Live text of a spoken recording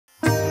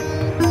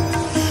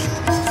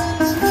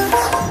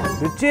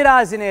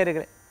விருச்சிக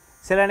நேயர்களே,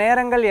 சில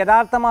நேரங்கள்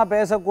யதார்த்தமாக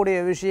பேசக்கூடிய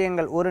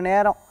விஷயங்கள் ஒரு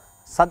நேரம்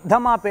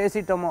சத்தமாக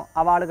பேசிட்டோமோ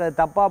அவளுக்கு அது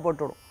தப்பாக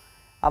போட்டுவிடும்.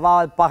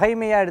 அவள்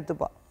பகைமையாக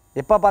எடுத்துப்பா.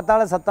 எப்போ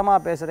பார்த்தாலும் சத்தமாக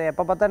பேசுகிறேன்,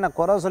 எப்போ பார்த்தா என்ன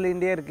குறை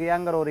சொல்லிகிட்டே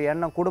இருக்கியாங்கிற ஒரு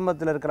எண்ணம்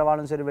குடும்பத்தில்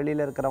இருக்கிறவாலும் சரி,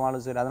 வெளியில்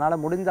இருக்கிறவாலும் சரி.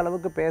 அதனால் முடிஞ்ச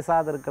அளவுக்கு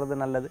பேசாத இருக்கிறது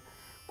நல்லது.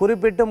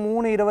 குறிப்பிட்டு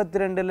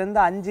 3:22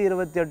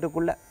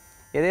 5:28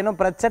 ஏதேனும்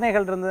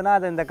பிரச்சனைகள் இருந்ததுன்னா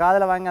அதை இந்த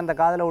காதில் வாங்கி அந்த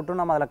காதில் விட்டு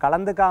நம்ம அதில்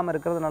கலந்துக்காமல்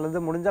இருக்கிறது நல்லது.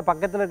 முடிஞ்ச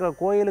பக்கத்தில் இருக்கிற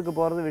கோயிலுக்கு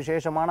போகிறது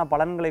விசேஷமான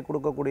பலன்களை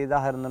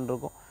கொடுக்கக்கூடியதாக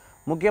இருந்துருக்கும்.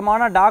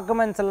 முக்கியமான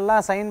டாக்குமெண்ட்ஸ்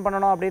எல்லாம் சைன்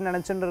பண்ணணும் அப்படின்னு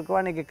நினச்சிட்டு இருக்கோம்.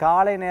 இன்றைக்கி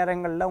காலை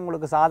நேரங்களில்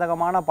உங்களுக்கு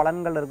சாதகமான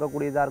பலன்கள்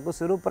இருக்கக்கூடியதாக இருக்கும்.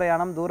 சிறு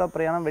பிரயாணம், தூர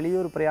பிரயாணம்,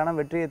 வெளியூர் பிரயாணம்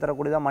வெற்றியை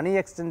தரக்கூடியதாக, மணி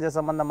எக்ஸ்சேஞ்சஸ்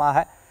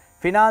சம்மந்தமாக,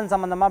 ஃபினான்ஸ்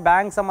சம்மந்தமாக,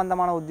 பேங்க்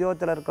சம்மந்தமான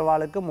உத்தியோகத்தில்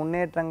இருக்கிறவாளுக்கு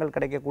முன்னேற்றங்கள்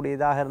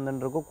கிடைக்கக்கூடியதாக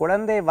இருந்துருக்கும்.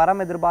 குழந்தை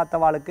வரம்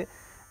எதிர்பார்த்தவாளுக்கு,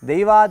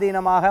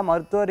 தெய்வாதீனமாக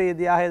மருத்துவ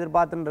ரீதியாக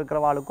எதிர்பார்த்துட்டு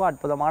இருக்கிறவாளுக்கும்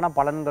அற்புதமான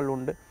பலன்கள்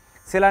உண்டு.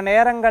 சில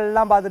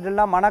நேரங்கள்லாம்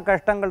பார்த்துட்டுலாம் மன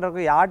கஷ்டங்கள்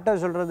இருக்கும். யார்கிட்ட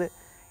சொல்கிறது,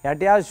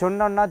 யார்ட்டையாவது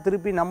சொன்னோன்னா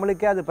திருப்பி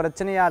நம்மளுக்கே அது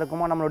பிரச்சனையாக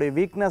இருக்குமோ, நம்மளுடைய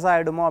வீக்னஸ்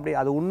ஆகிடுமோ, அப்படி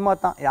அது உண்மை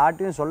தான்.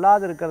 யார்ட்டையும்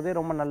சொல்லாது இருக்கிறதே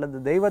ரொம்ப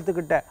நல்லது.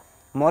 தெய்வத்துக்கிட்ட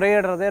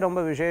முறையிடுறதே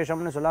ரொம்ப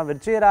விசேஷம்னு சொல்லலாம்.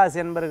 விருச்சிக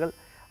ராசி என்பர்கள்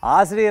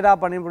ஆசிரியராக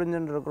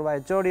பணிபுரிஞ்சுட்டு இருக்கிறவா,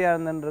 ஹெச்ஓடியாக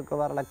இருந்துட்டு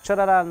இருக்கிறார்,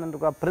 லெக்சரராக இருந்துட்டு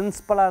இருக்கிறா,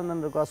 பிரின்ஸிபலாக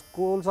இருந்துட்டு இருக்கிறா,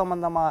 ஸ்கூல்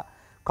சம்மந்தமாக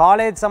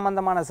காலேஜ்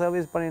சம்மந்தமான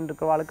சர்வீஸ் பண்ணிட்டு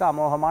இருக்கிறவாளுக்கு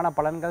அமோகமான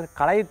பலன்கள்.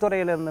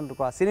 கலைத்துறையில் இருந்துட்டு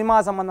இருக்கா, சினிமா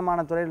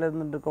சம்மந்தமான துறையில்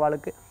இருந்துட்டு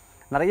இருக்கிறவாளுக்கு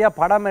நிறைய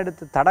படம்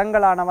எடுத்து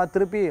தடங்களானவா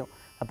திருப்பியும்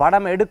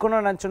படம்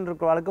எடுக்கணும்னு நினச்சிட்டு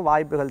இருக்கிறவாளுக்கு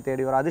வாய்ப்புகள்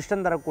தேடி வரும்.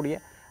 அதிர்ஷ்டம் தரக்கூடிய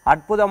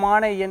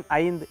அற்புதமான எண்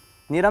 5,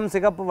 நிறம்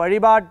சிகப்பு.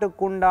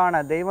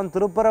 வழிபாட்டுக்குண்டான தெய்வம்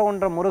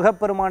திருப்பரங்குன்ற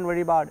முருகப்பெருமான்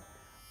வழிபாடு,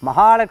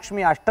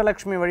 மகாலட்சுமி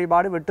அஷ்டலட்சுமி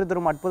வழிபாடு வெற்றி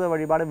தரும் அற்புத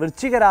வழிபாடு.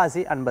 விருச்சிக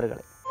ராசி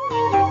அன்பர்களே.